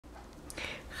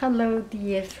Hello,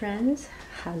 dear friends.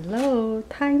 Hello,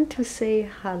 time to say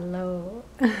hello.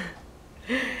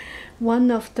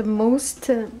 One of the most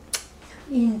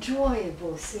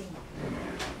enjoyable things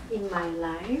in my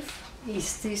life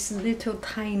is these little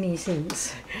tiny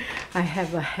things. I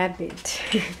have a habit.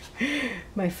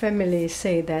 My family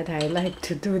say that I like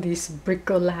to do this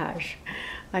bricolage.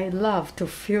 I love to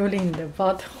fill in the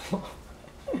bottle.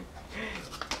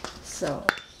 So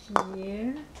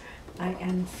here I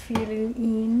am filling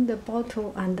in the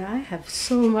bottle, and I have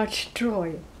so much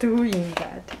joy doing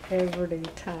that every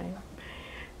time.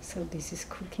 So this is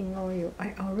cooking oil.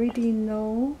 I already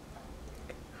know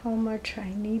how much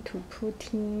I need to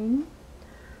put in.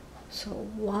 So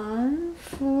one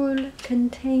full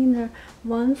container,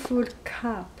 one full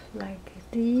cup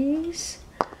like this,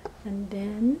 and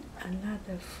then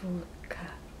another full cup.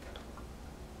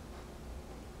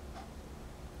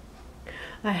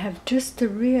 I have just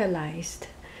realized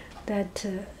that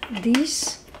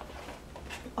this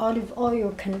olive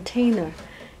oil container,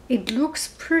 it looks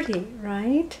pretty,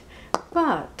 right?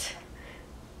 But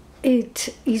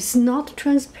it is not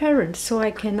transparent, so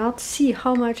I cannot see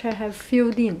how much I have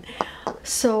filled in.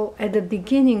 So at the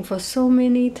beginning, for so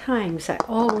many times, I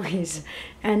always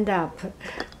end up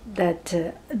that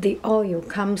the oil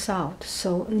comes out.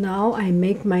 So now I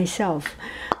make myself,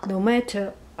 no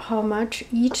matter how much,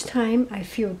 each time I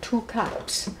fill 2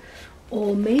 cups,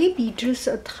 or maybe just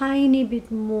a tiny bit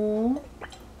more,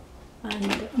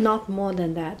 and not more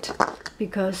than that,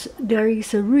 because there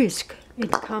is a risk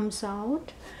it comes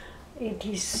out. It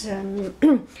is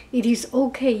it is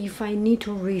okay if I need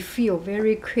to refill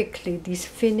very quickly this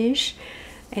finish.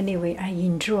 Anyway, I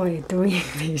enjoy doing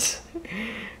this.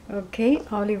 Okay,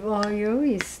 olive oil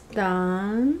is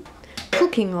done.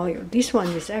 Cooking oil. This one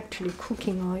is actually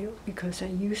cooking oil because I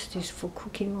use this for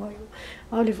cooking oil.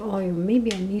 Olive oil.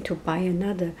 Maybe I need to buy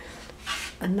another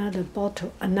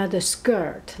bottle, another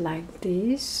skirt like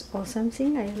this or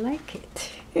something. I like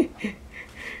it.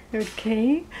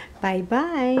 Okay, bye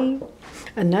bye.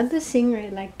 Another thing I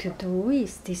like to do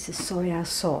is this soya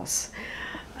sauce.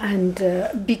 And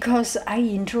because I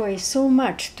enjoy so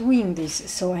much doing this,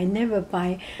 so I never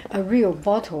buy a real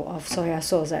bottle of soya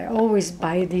sauce. I always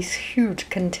buy this huge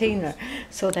container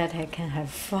so that I can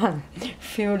have fun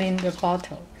filling the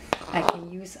bottle. I can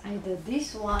use either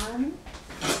this one,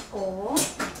 or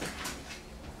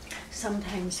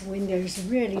sometimes when there is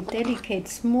really delicate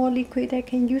small liquid, I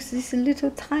can use this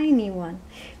little tiny one.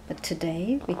 But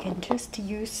today we can just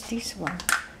use this one.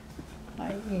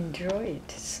 I enjoy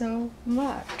it so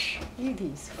much. It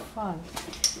is fun.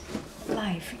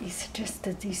 Life is just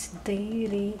this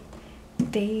daily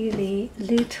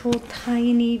little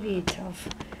tiny bit of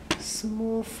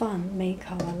small fun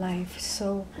make our life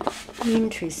so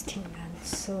interesting and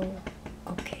so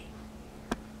okay,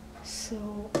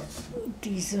 so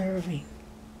deserving.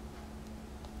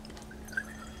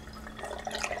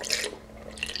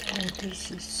 Oh, this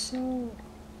is so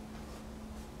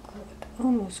good,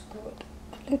 almost good.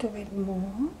 A little bit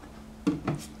more.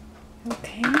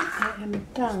 Okay, I am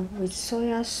done with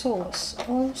soya sauce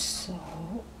also.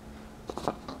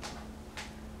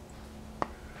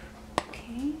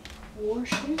 Okay,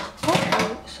 wash it.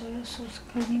 Oh, soya sauce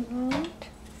coming out.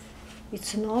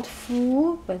 It's not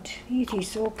full, but it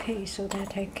is okay so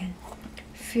that I can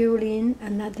fill in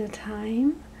another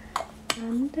time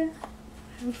and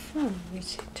have fun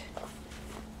with it.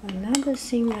 Another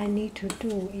thing I need to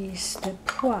do is the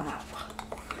poivre,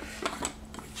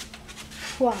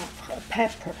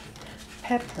 pepper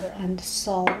and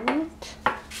salt.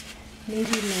 Maybe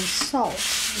my salt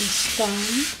is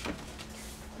done.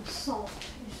 The salt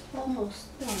is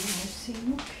almost done, I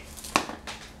think.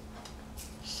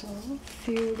 So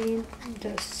fill in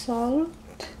the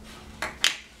salt,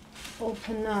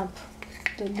 open up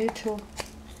the little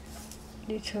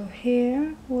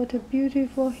hair. What a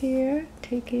beautiful hair.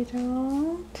 Take it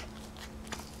out.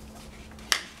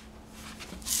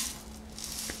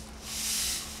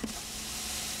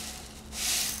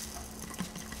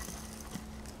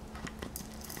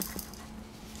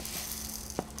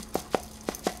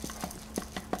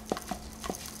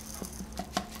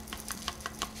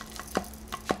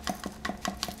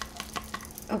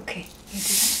 Okay, it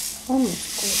is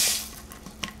almost good.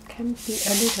 Can be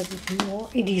a little bit more.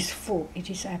 It is full. It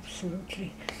is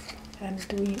absolutely. I'm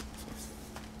doing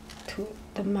to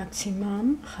the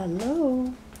maximum.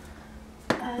 Hello.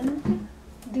 And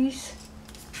this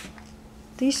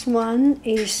one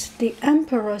is the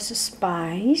Emperor's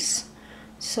spice.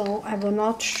 So I will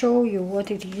not show you what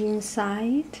it is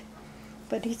inside,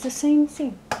 but it's the same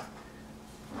thing.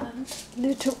 And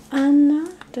little Anna,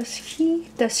 does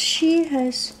she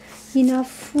has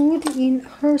enough food in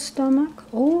her stomach?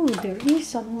 Oh, there is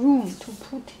some room to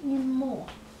put in more.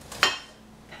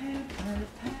 Pepper,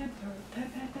 pepper, pepper,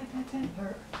 pepper,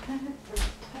 pepper, pepper, pepper.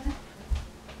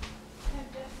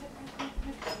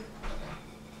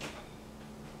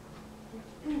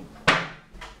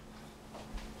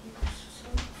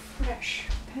 Some fresh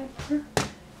pepper.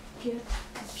 Get a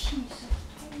piece of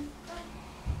paper.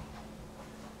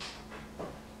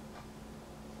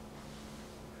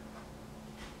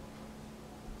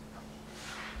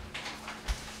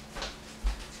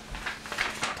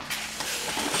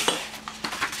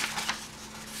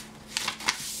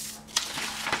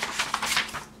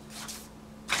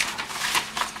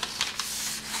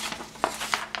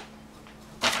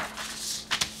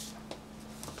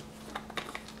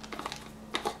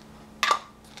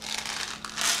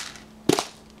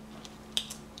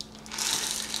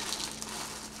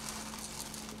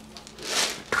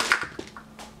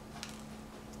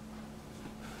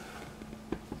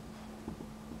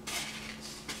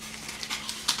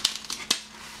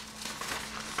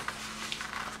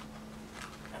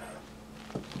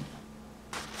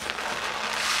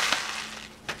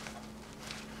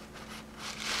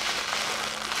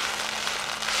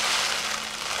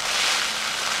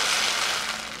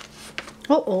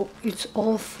 Oh, it's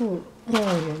all full.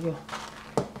 Oh.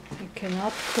 I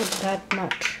cannot put that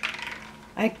much.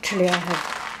 Actually, I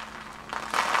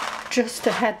have just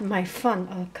had my fun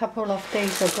a couple of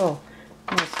days ago.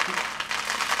 Must be.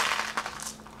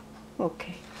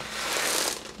 Okay.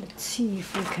 Let's see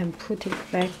if we can put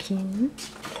it back in.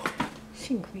 I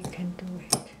think we can do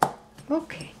it.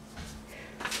 Okay.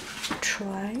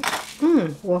 Try.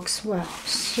 Works well.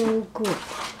 So good.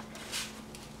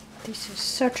 This is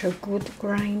such a good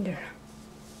grinder.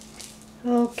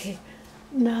 Okay,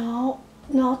 now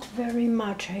not very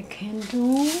much I can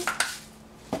do.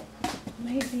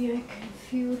 Maybe I can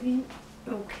fill in.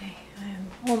 Okay, I am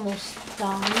almost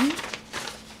done.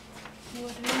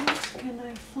 What else can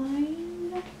I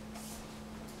find?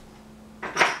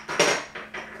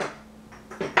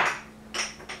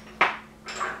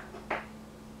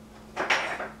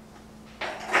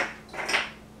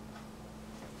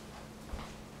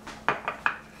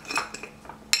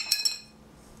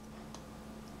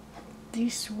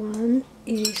 This one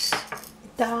is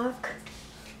dark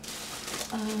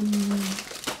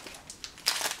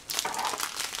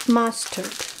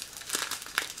mustard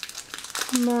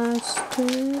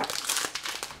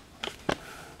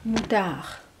moutarde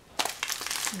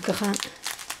grain.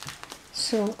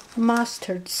 So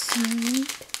mustard seed,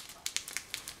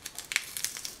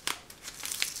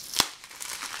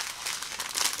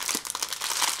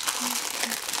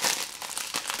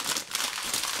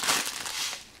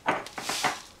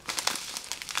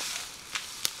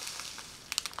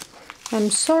 I'm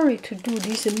sorry to do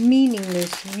this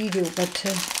meaningless video, but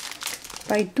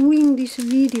by doing this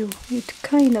video it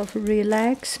kind of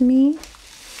relaxes me,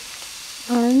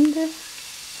 and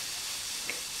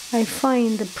I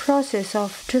find the process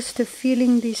of just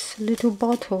filling this little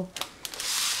bottle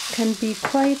can be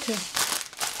quite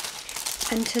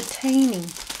entertaining,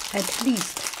 at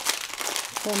least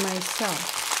for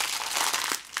myself.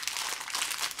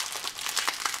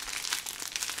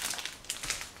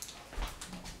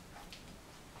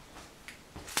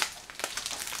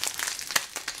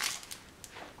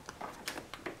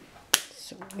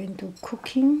 When do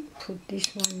cooking, put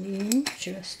this one in,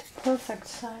 just perfect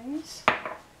size.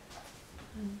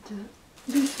 And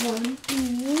this one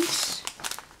is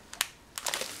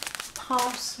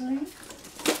parsley.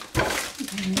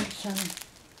 And some.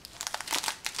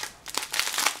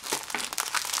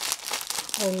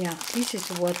 Oh yeah, this is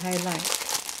what I like.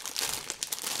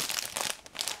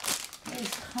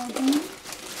 Estragon.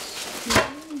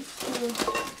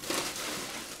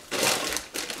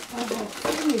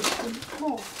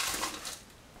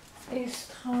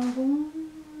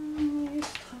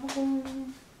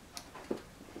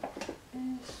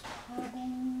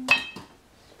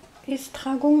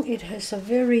 Estragon, it has a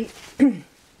very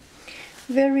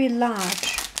very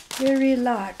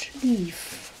large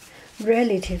leaf,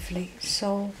 relatively.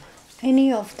 So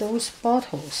any of those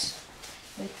bottles,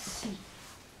 let's see.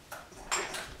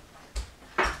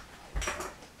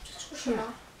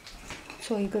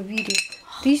 So a video.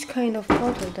 This kind of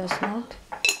bottle does not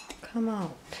come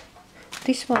out.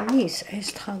 This one is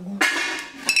estragon,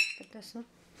 but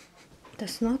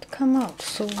does not come out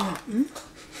so well.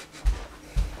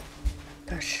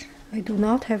 Gosh, I do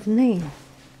not have name,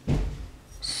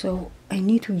 so I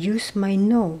need to use my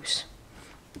nose.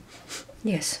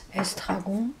 Yes,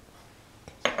 estragon.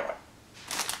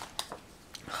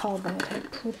 How about I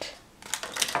put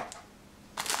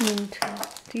into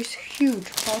this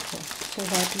huge bottle so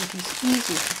that it is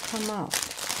easy to come out.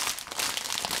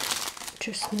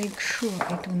 Just make sure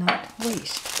I do not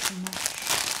waste too much.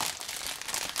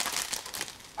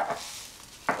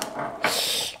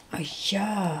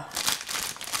 Yeah,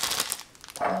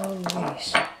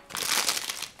 always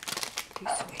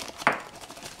this way.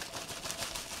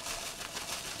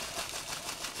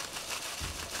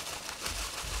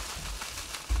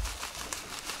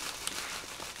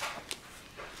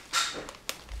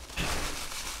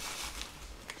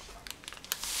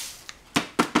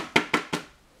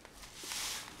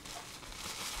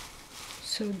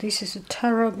 So this is a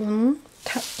tarragon.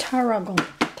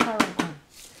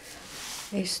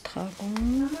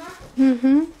 Estragon.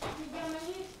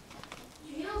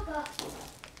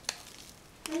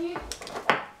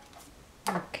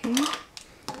 Okay.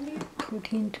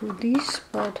 Put into this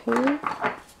bottle.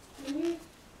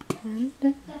 And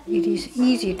it is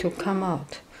easy to come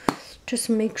out. Just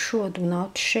make sure do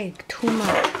not shake too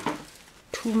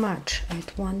much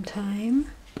at one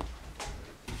time.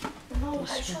 我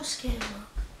还需要 scan 吗？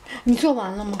你做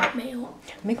完了吗？没有。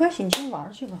没关系，你先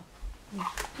玩去吧。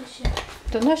谢谢。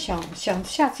等到想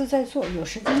下次再做，有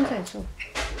时间再做。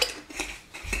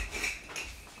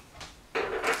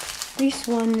This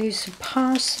one is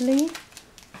parsley.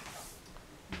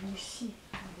 Let me see.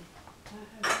 I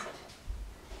have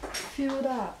it filled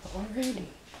up already.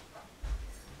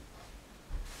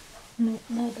 No,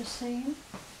 not the same.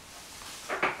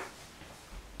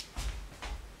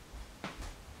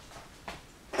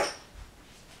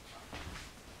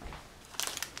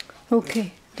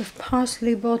 Okay, the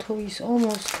parsley bottle is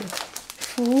almost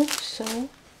full, so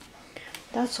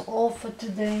that's all for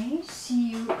today.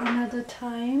 See you another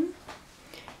time.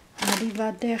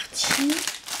 Arrivederci.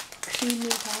 Clean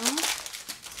it up.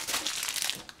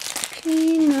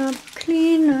 Clean up,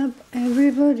 clean up.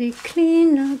 Everybody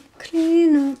clean up,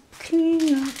 clean up,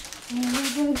 clean up.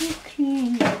 Everybody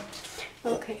clean up.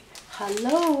 Okay,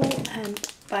 hello and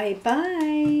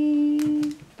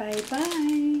bye-bye.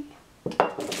 Bye-bye.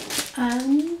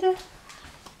 And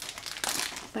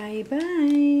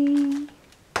bye-bye.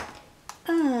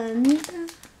 And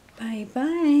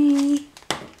bye-bye.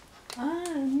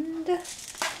 And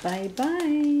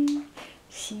bye-bye.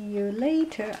 See you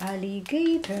later,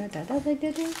 alligator.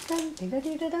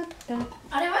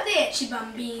 Arrivederci,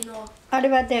 bambino.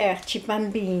 Arrivederci,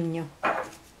 bambino.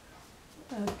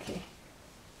 Okay.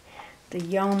 The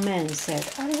young man said,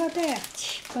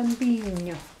 Arrivederci,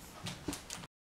 bambino.